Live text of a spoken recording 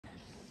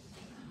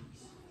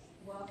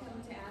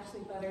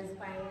Butters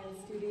Violin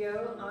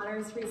Studio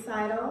Honors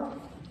Recital.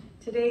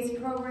 Today's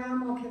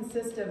program will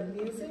consist of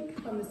music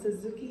from the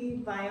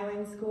Suzuki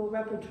Violin School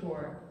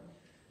repertoire.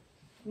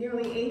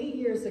 Nearly 80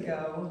 years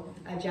ago,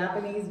 a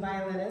Japanese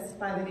violinist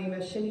by the name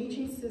of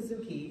Shinichi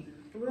Suzuki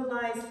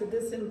realized that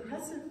this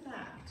impressive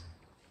fact: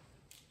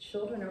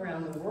 children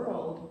around the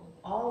world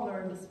all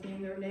learn to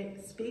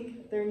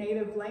speak their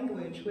native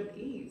language with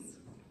ease.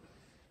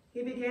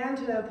 He began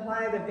to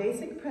apply the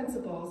basic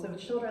principles of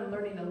children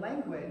learning a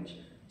language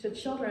to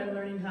children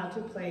learning how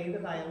to play the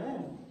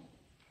violin.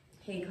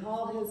 He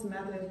called his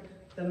method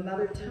the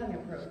mother tongue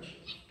approach.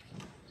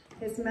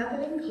 His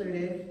method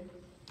included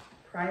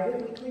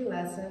private weekly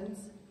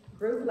lessons,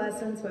 group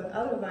lessons with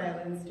other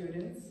violin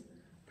students,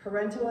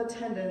 parental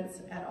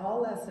attendance at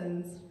all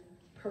lessons,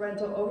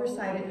 parental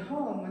oversight at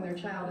home when their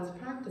child is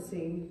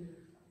practicing,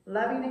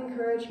 loving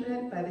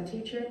encouragement by the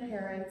teacher and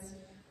parents,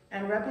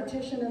 and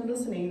repetition and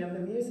listening of the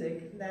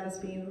music that is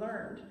being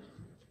learned.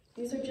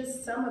 These are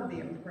just some of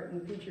the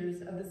important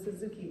features of the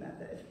Suzuki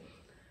method.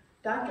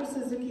 Dr.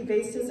 Suzuki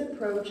based his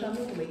approach on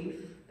the belief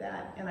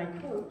that, and I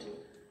quote,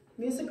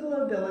 "Musical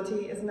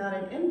ability is not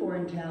an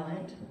inborn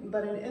talent,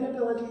 but an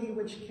ability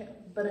which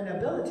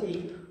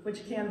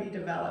can be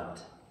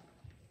developed.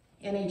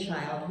 Any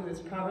child who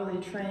is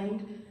properly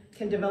trained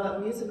can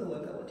develop musical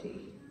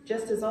ability,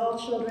 just as all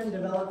children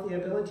develop the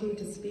ability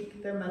to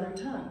speak their mother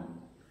tongue.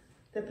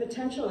 The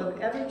potential of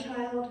every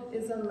child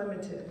is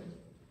unlimited.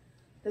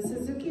 The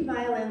Suzuki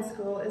Violin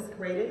School is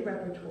graded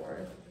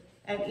repertoire,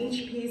 and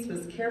each piece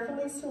was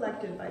carefully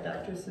selected by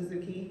Dr.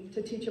 Suzuki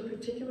to teach a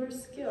particular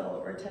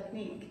skill or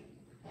technique."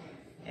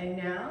 And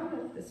now,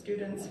 if the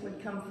students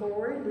would come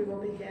forward, we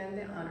will begin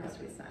the honors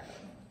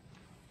recital.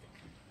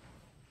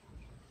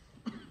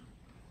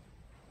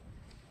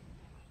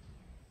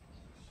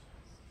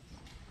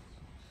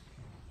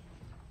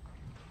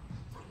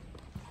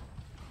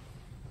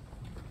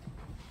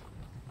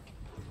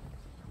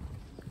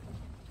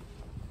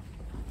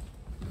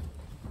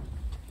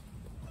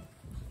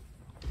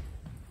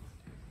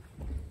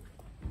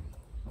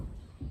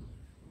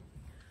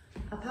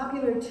 A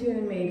popular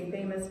tune made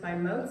famous by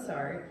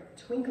Mozart,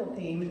 Twinkle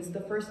Theme, is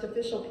the first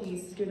official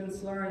piece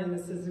students learn in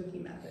the Suzuki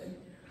method.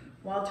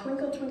 While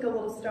Twinkle, Twinkle,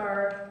 Little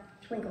Star,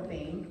 Twinkle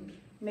Theme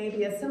may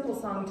be a simple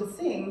song to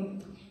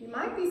sing, you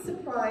might be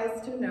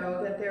surprised to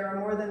know that there are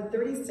more than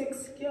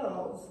 36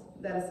 skills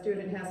that a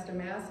student has to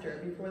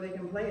master before they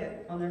can play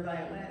it on their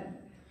violin.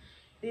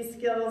 These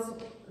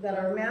skills that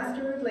are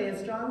mastered lay a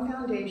strong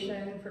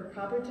foundation for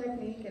proper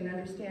technique and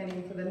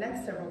understanding for the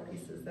next several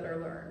pieces that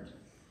are learned.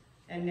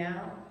 And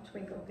now,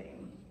 Twinkle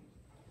Theme.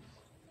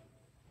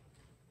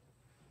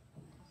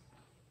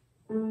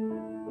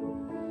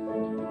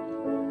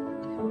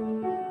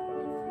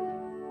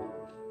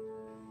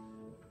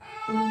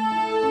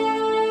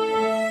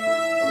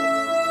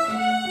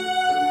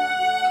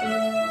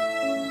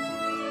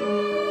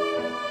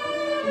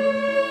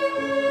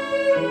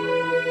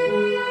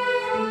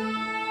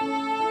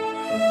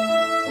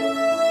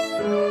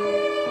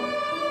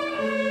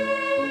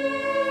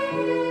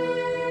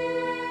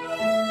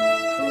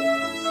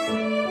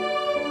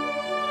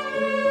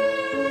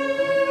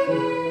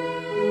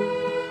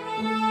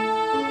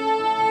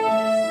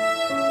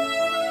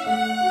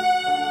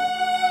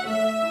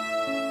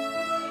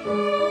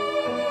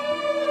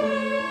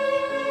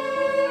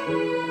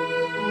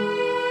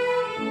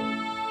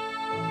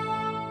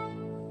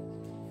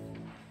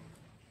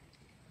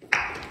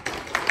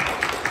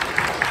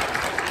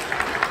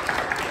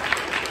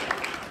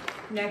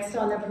 Next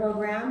on the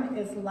program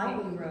is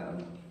Lightly Row.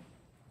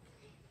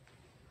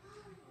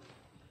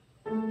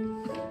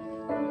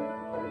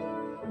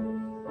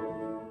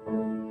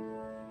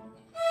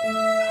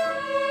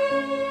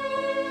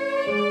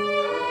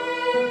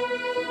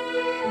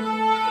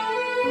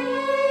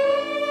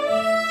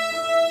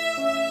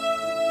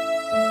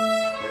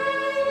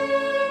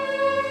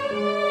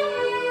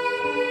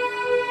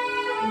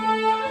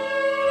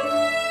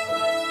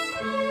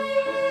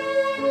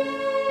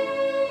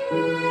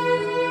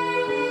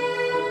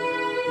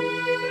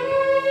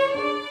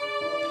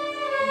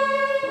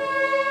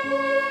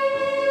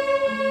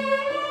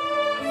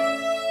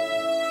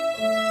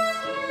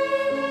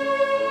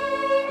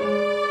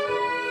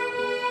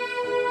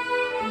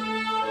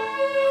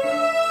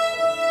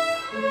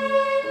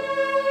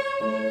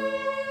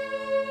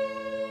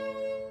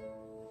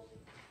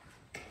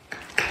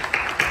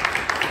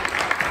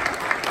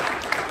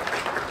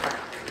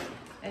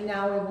 And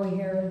now we will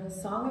hear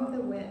Song of the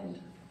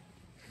Wind.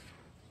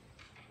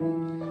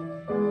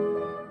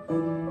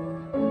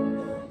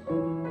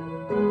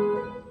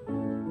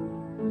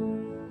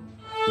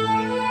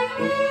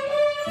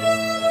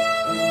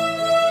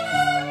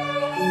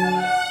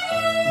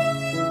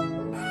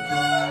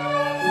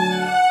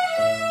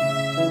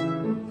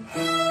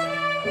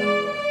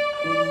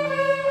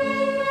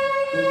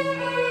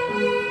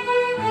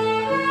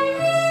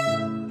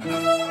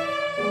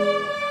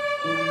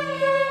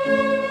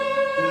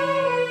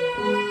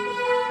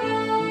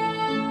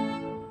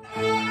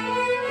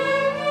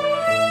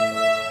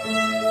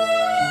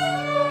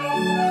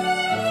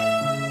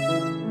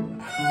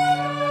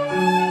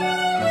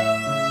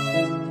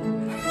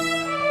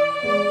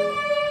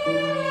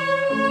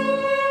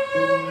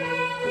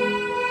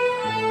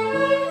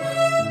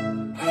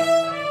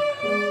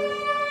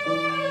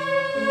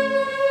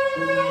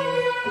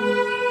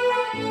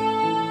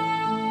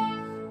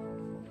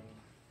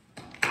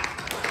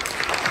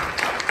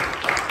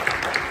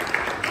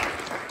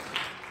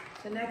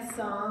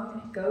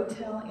 Go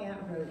Tell Aunt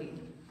Rhody.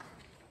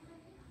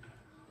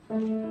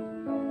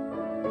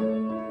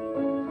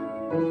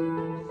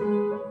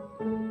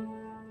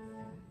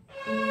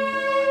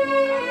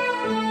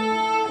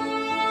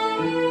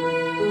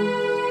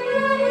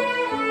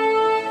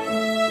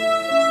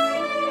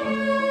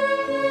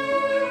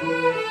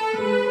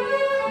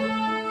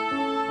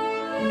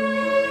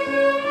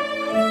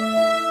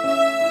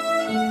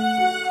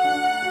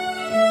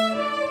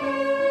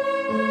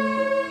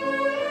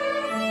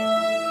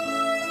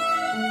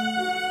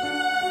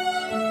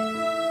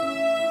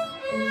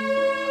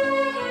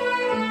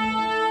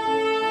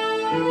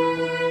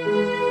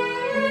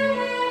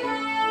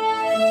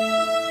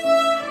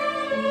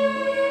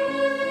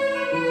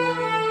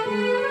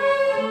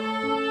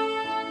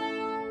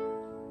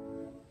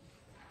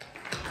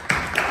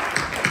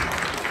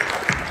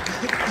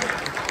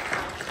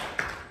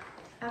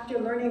 After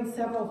learning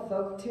several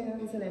folk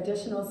tunes and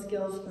additional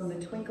skills from the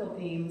Twinkle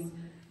themes,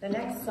 the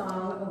next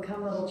song, O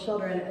Come Little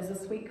Children, is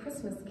a sweet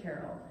Christmas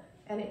carol,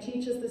 and it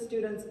teaches the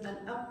students an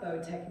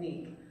up-bow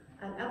technique.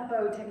 An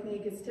up-bow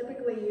technique is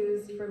typically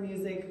used for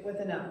music with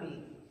an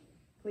upbeat.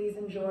 Please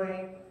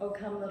enjoy O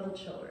Come Little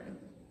Children.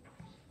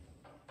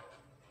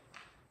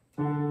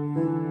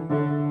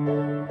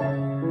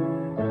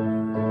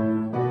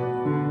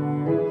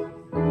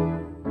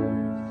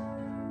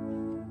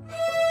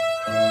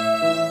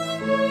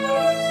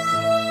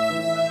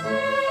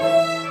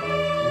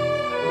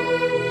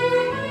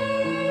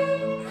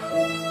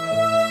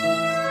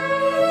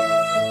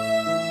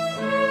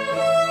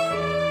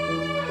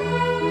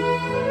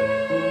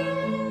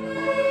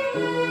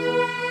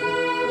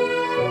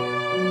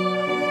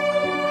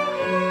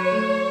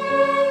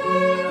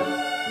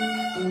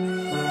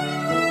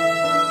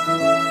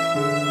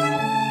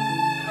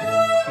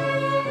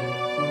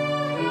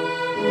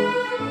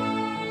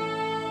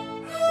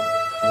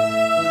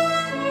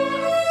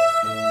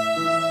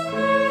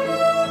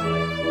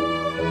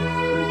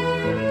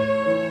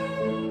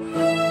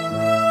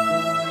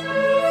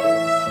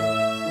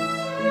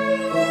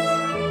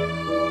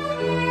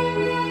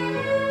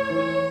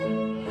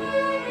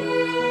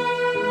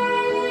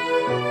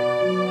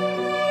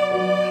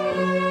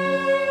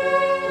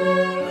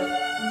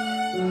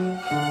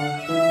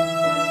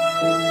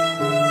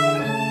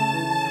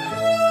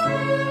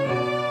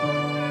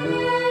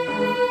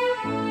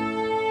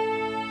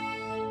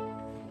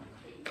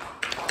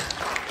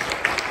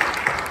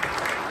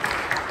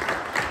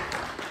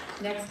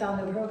 Next on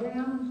the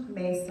program,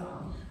 May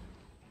Song.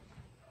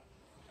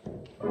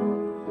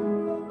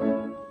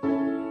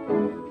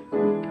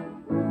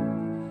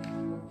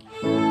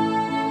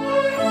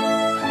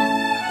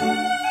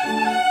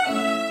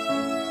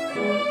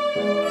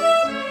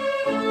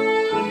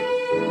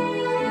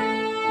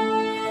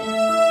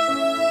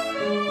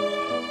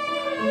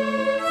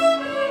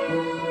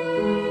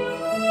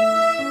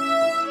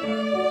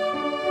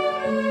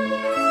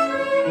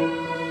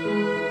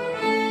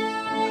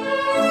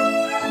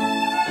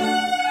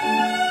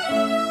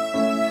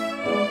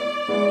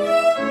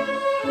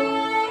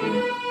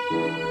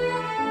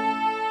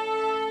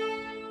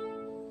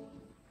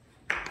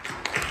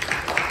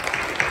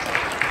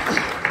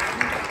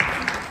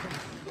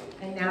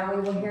 Now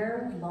we will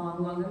hear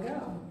Long, Long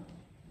Ago.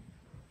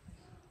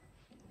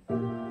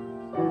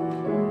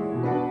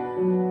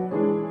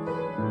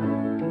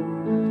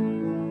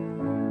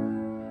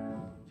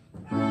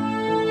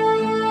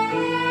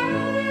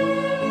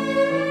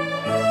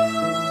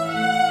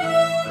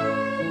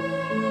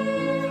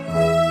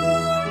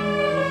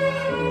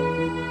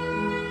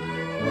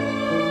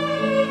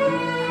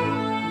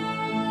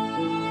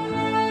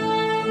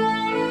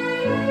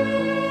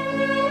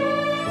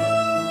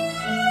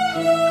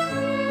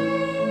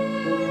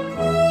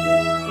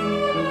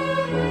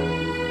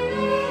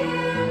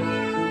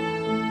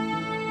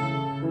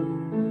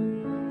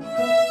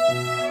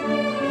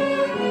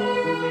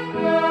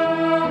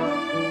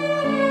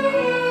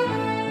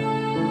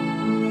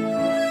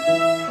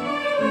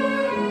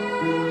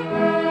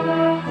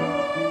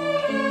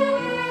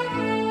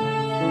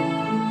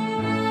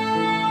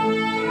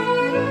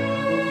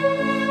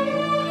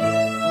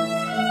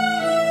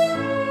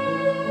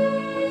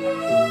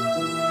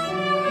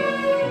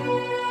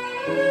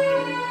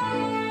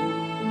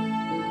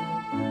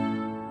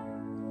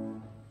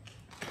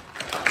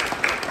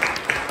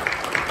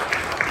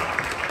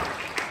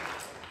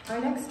 Our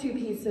next two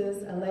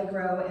pieces,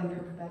 Allegro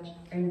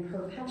and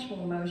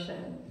Perpetual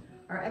Motion,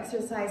 are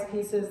exercise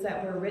pieces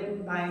that were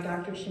written by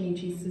Dr.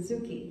 Shinichi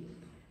Suzuki.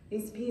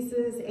 These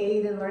pieces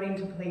aid in learning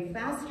to play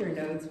faster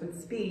notes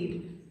with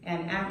speed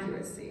and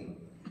accuracy.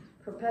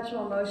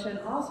 Perpetual Motion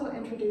also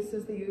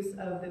introduces the use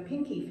of the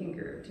pinky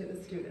finger to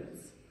the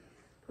students.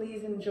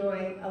 Please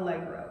enjoy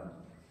Allegro.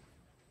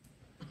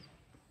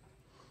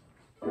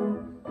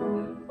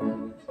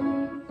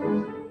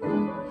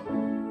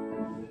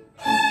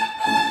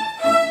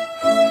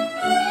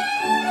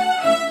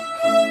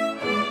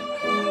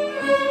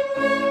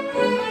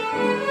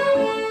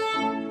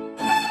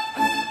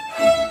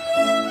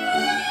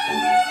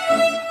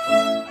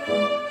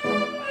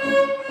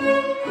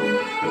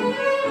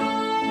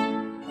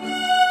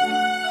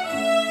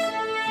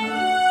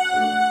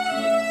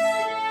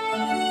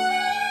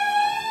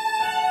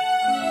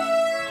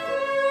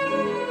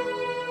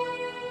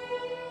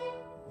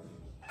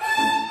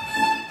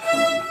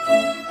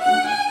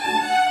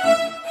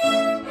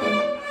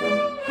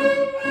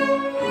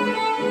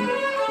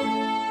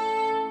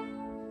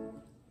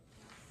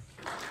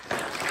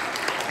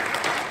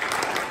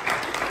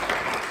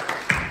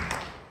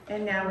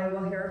 And now we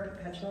will hear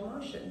a perpetual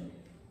motion.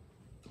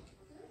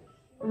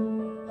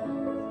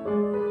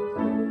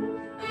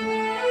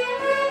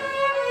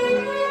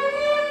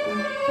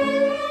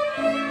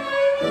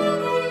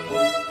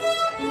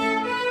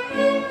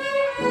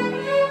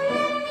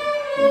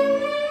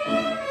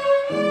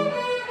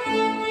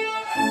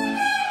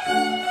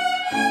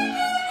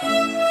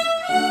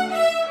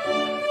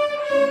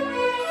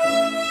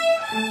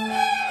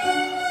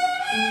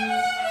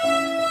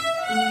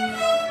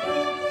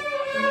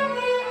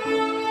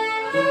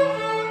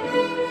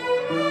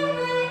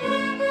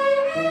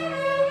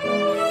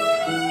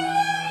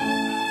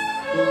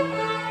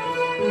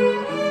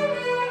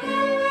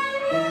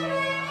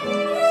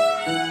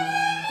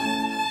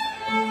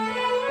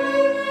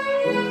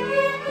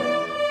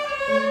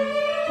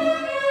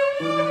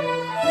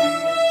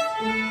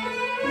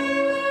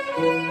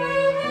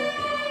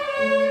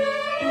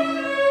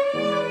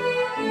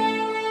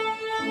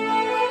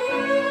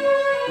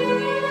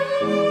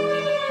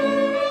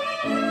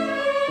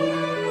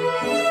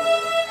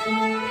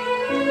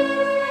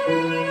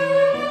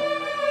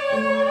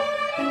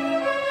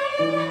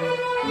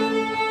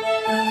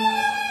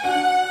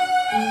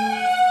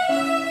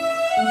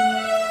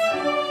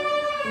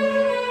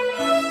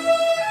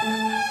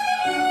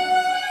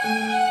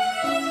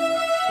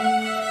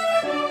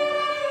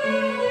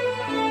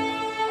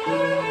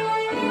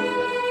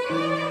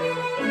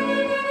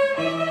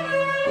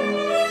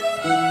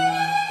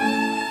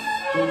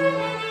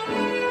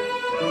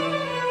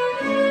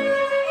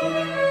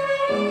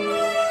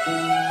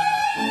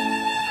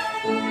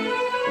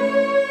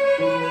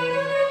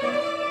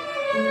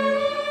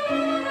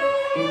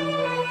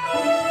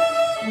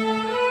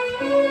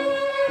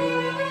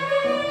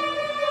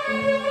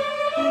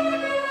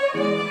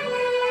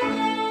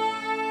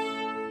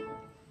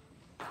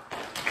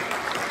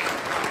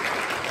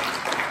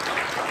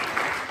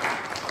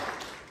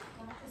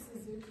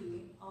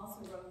 Suzuki also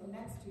wrote the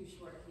next two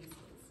short pieces,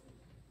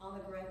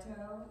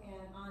 Allegretto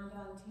and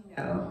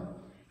Andantino.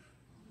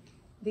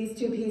 These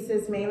two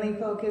pieces mainly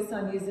focus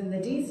on using the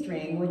D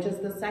string, which is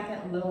the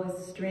second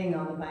lowest string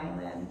on the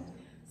violin.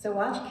 So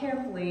watch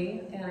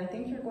carefully, and I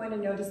think you're going to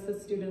notice the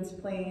students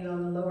playing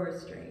on the lower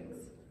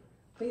strings.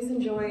 Please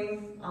enjoy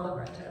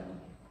Allegretto.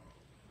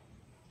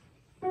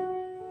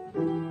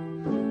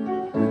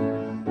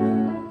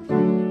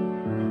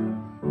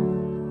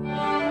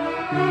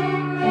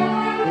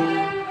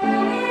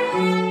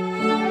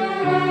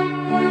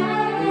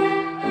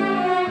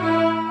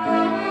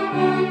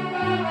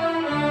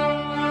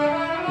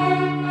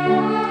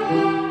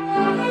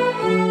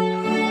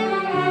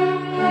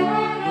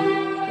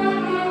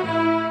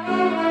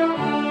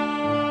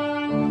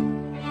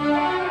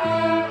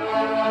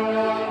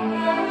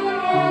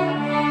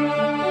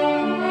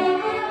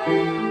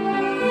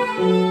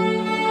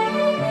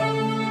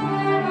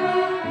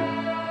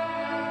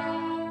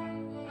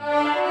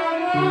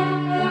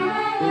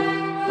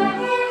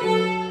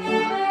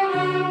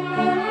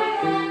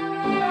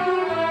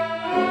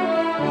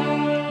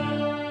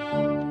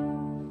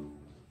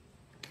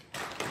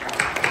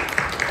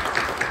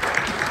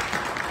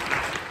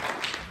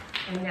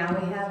 And now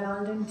we have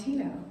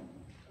Andantino.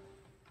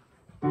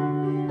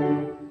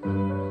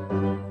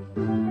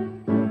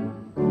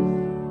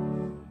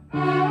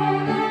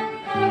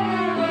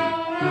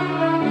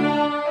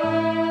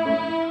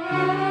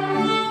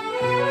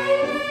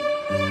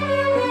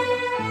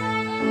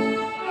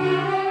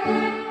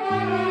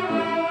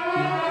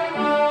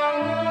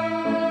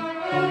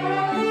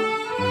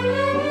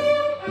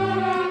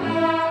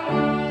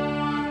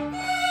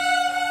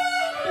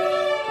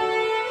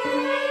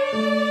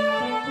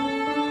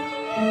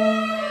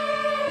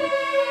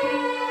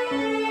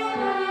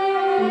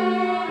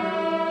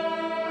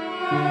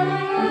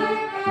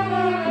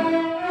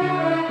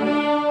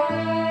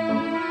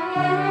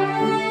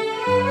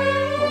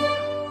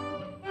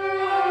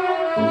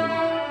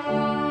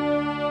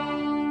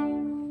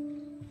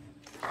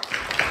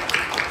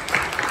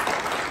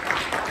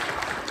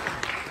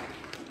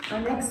 Our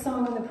next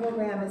song on the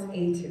program is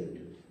Etude.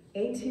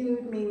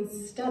 Etude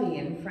means study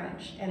in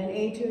French, and an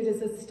etude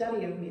is a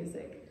study of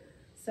music.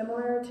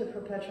 Similar to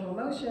perpetual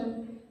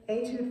motion,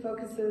 Etude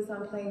focuses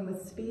on playing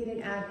with speed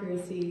and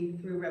accuracy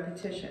through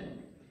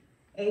repetition.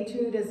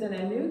 Etude is in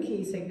a new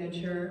key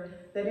signature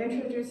that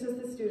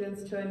introduces the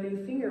students to a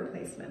new finger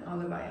placement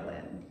on the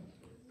violin.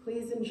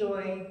 Please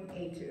enjoy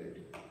Etude.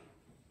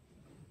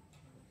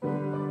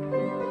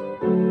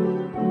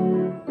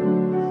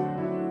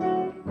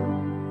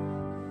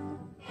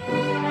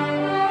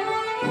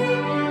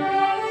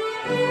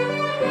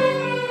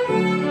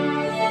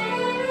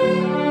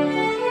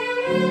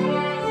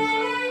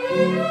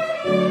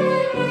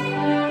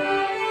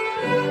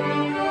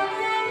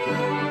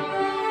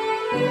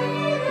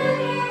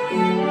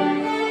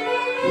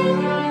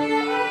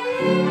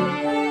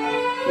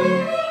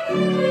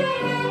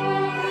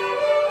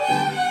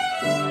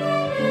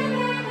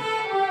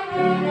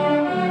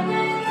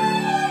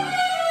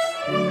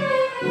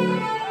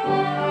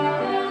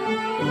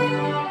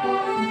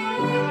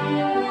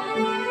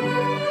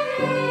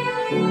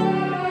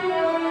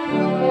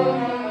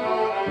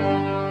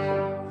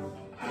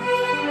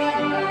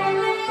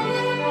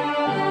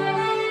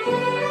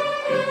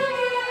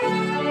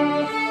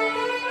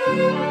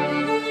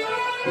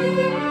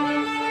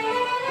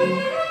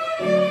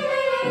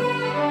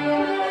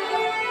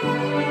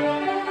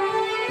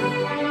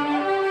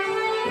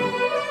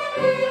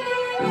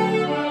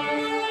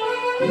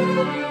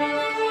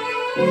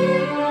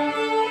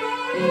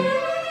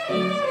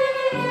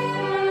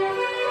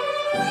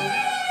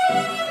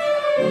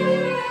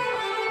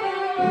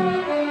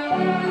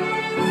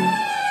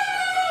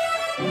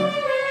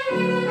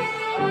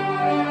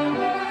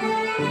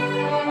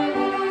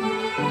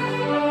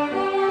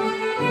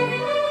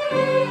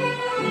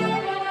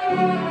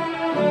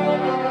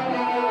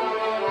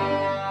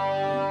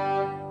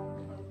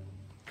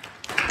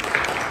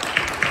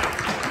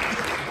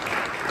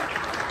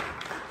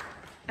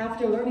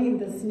 After learning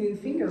this new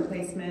finger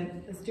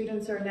placement, the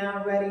students are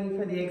now ready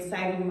for the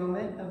exciting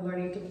moment of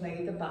learning to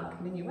play the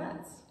Bach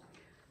minuets.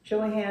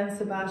 Johann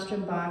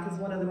Sebastian Bach is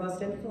one of the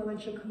most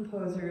influential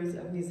composers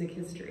of music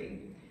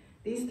history.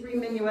 These three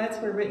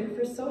minuets were written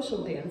for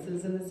social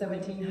dances in the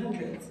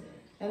 1700s,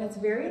 and it's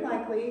very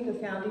likely the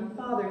founding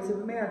fathers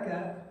of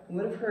America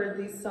would have heard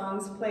these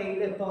songs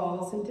played at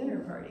balls and dinner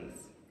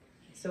parties.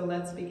 So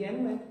let's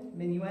begin with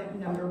minuet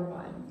number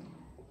 1.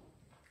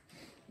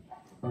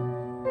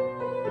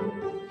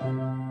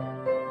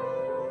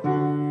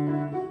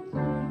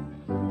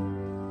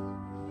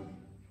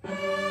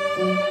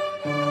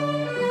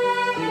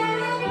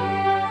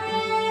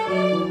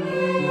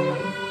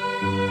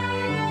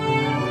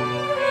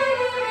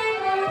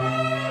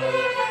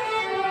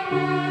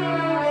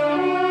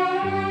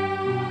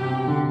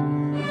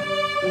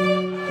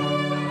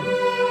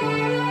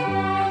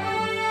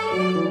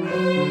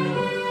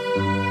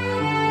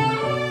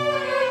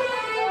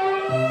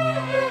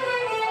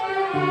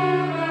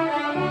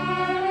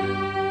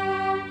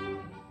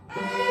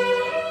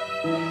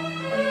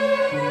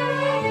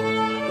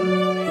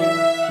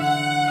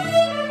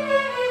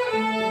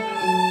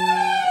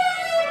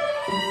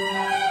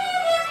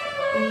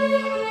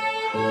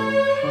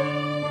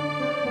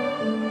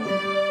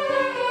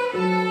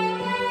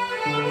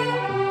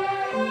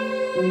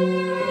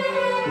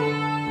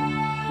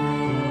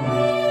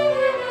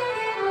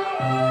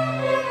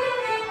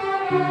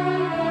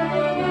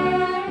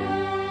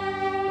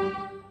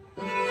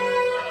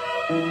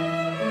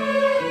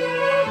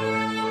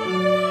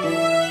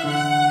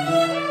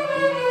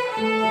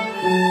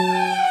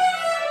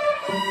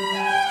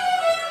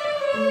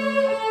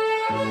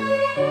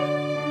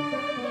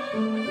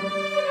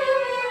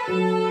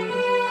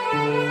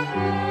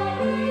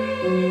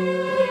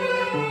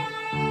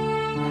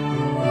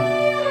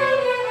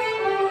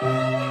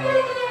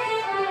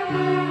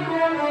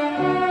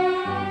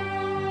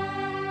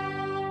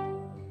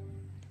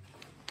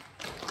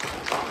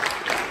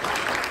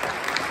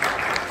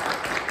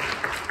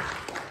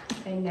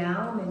 And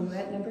now,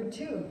 minuet number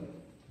 2.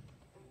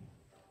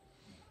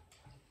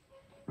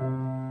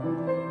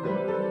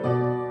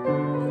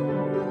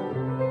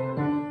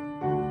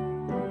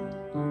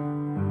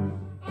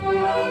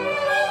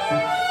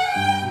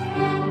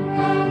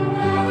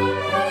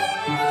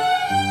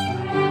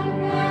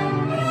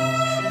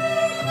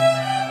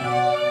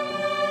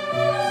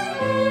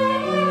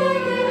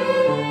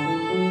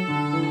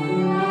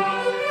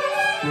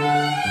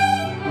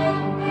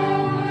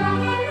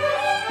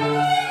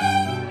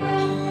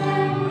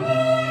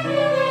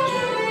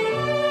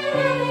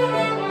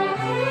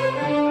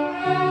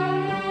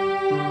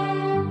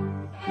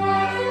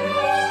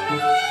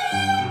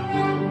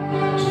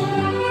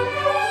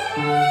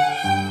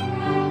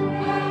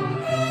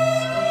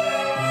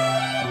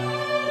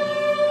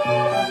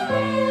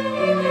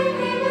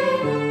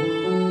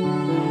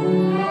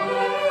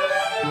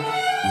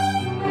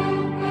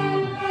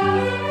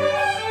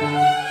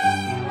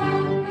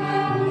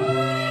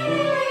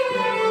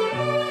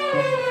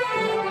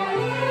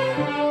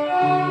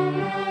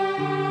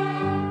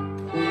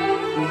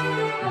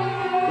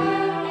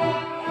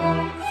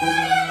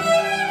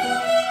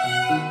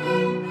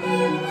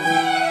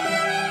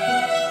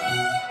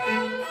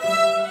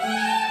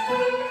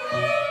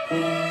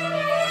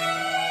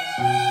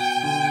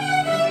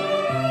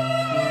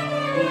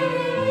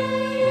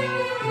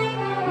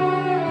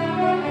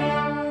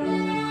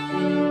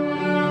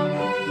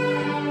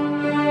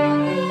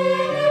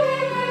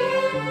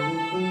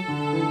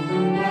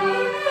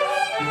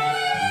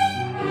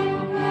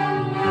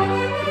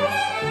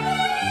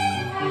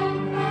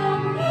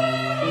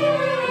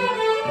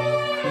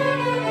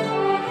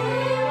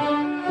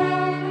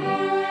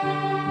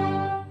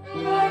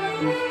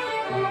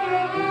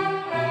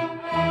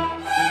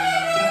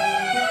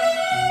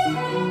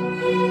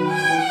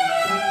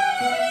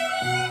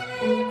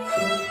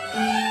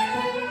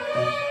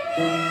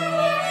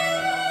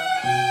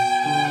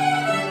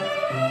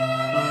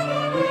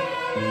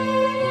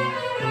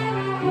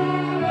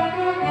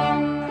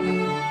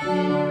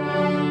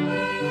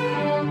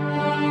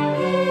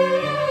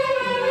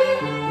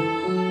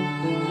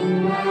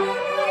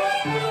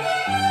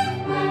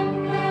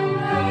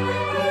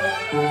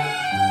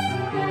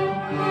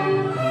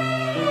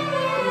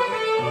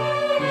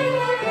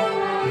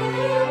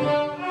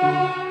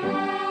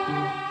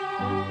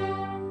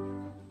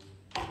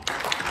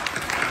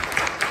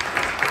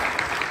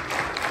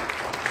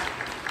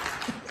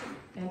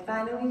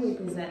 Finally, we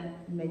present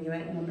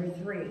minuet number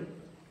 3.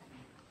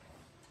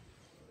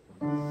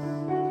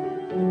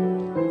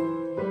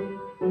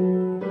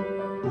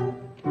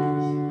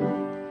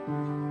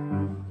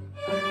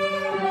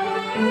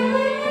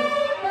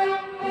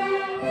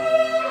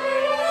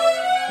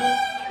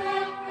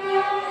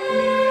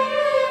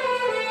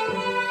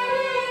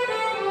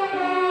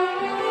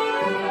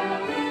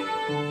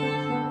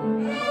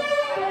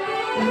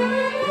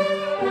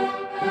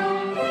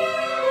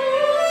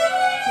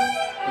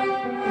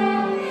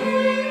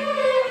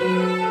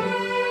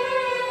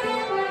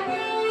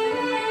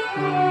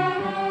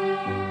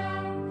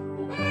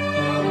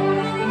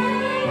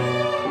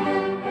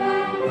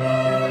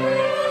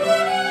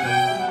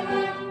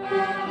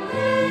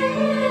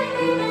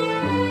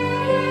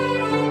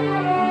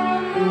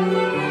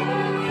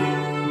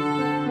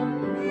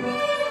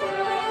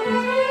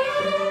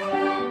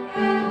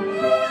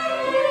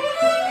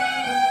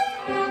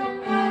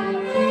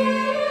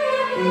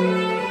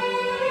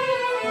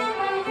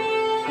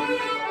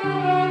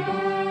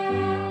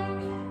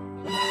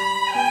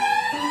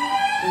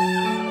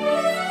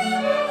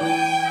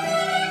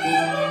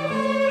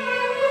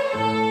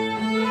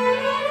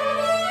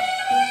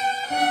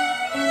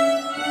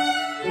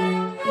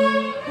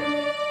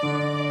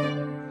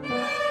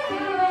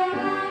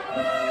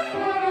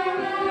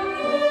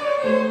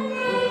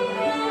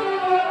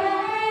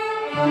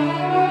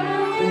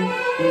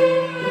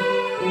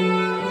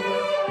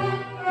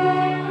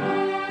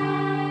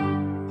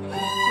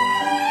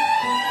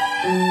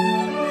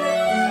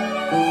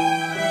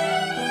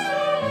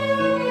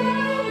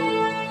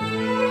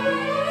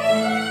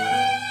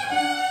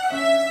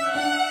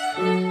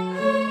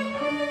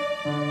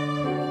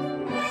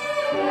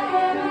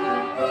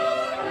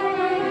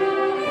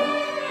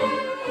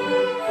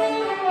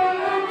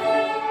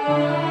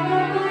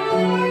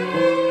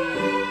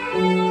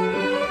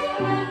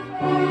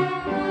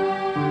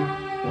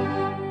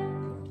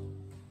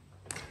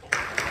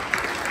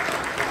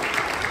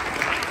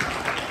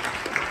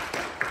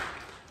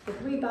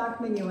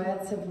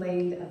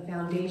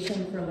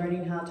 foundation for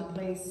learning how to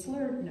play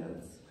slurred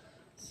notes.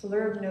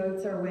 Slurred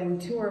notes are when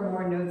two or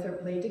more notes are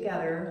played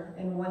together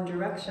in one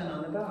direction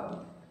on the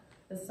bow.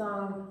 The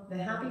song, The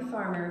Happy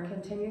Farmer,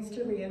 continues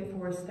to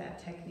reinforce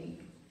that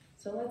technique.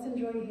 So let's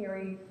enjoy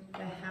hearing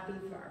The Happy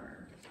Farmer.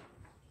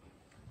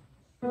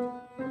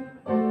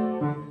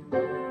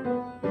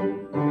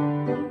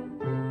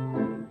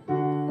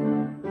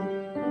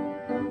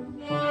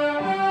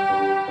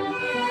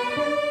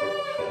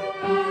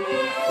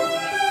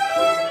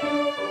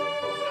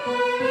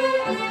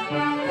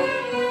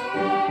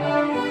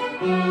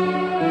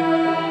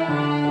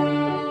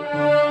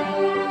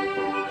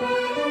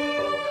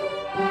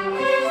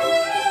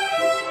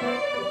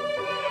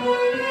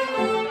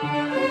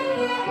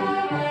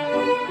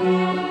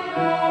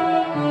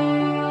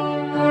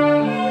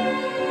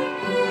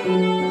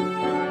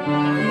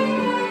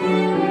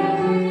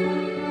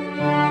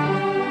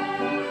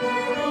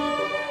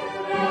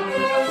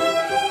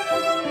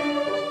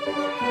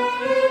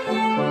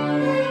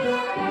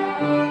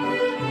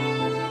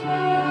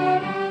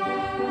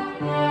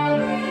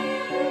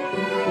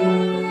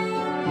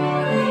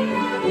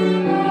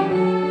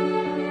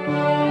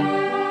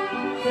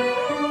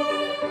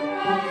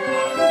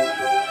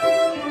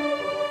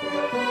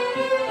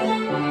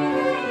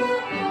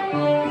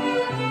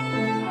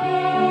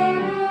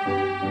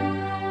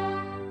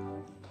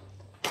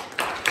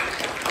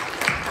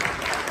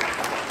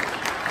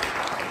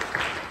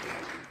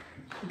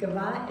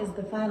 Gavotte is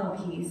the final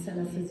piece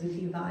in the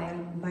Suzuki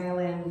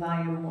Violin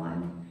Volume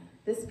 1.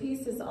 This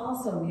piece is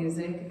also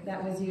music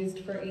that was used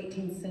for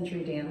 18th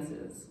century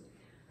dances.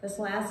 This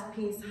last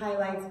piece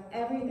highlights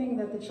everything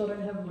that the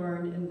children have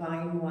learned in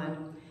Volume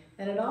 1,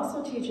 and it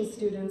also teaches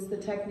students the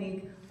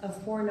technique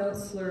of four-note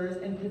slurs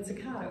and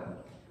pizzicato.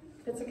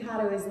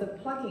 Pizzicato is the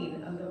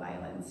plucking of the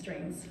violin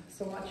strings,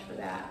 so watch for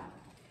that.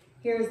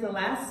 Here's the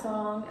last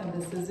song of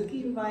the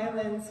Suzuki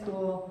Violin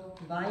School,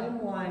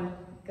 Volume 1,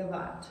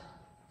 Gavotte.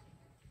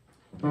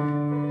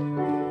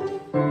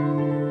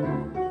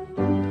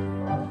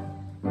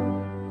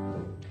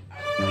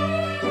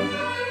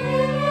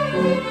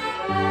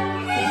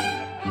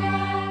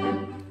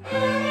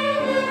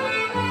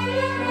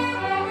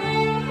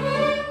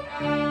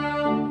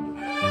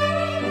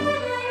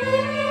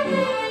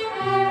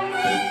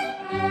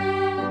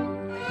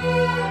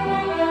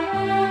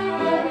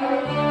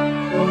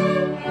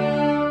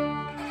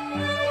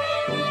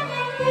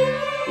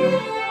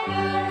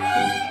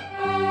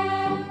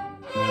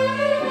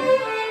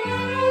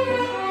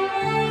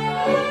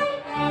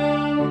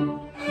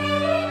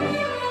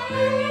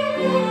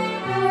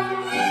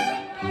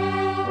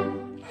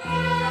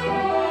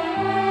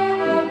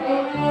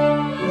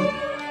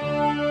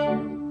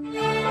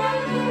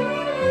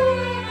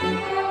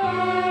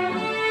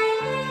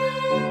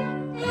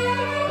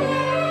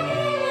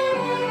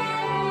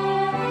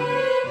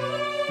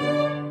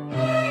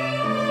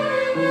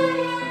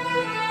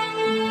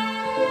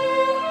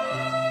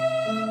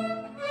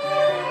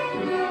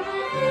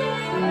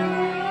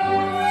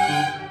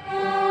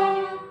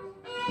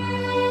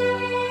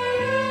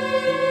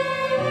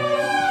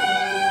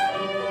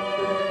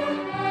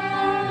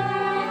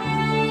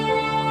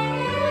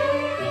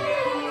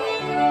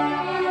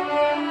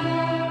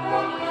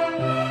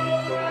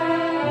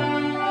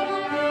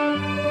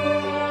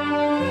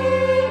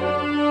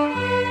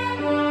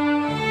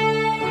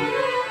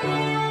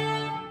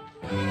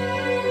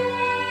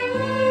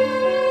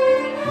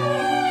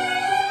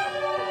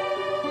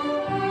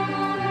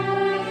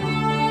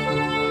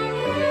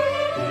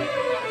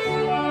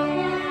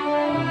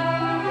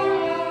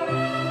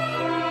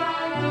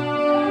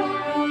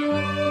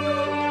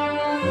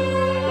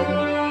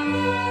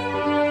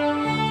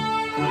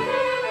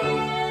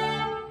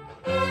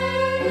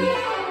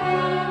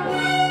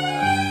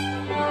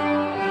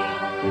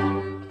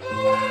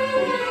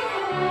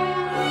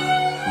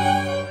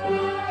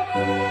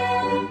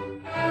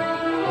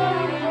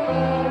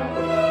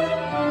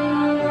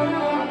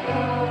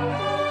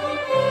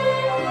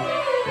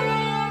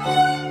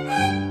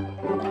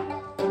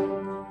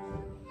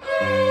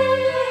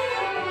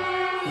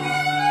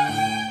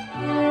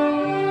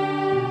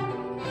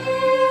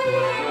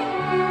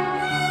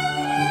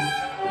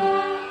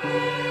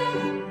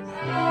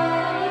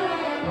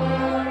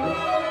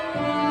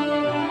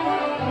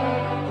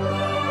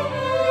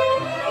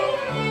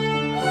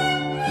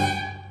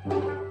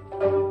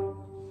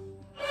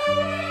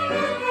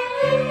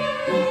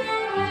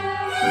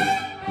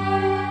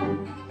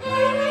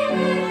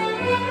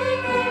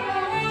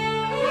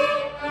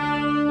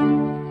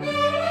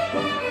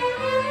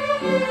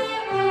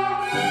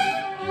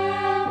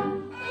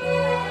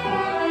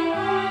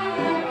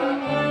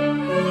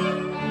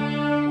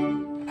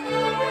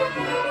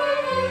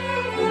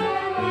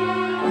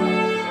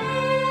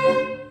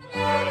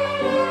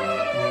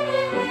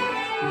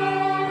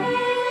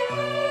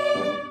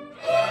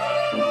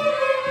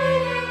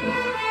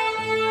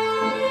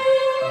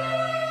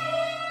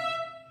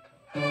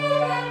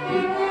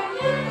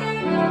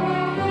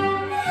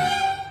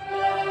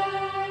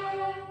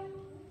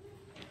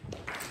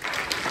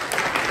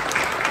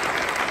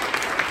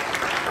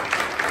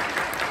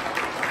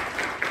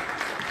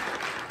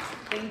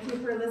 Thank you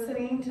for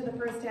listening to the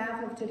first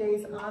half of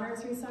today's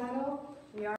honors recital.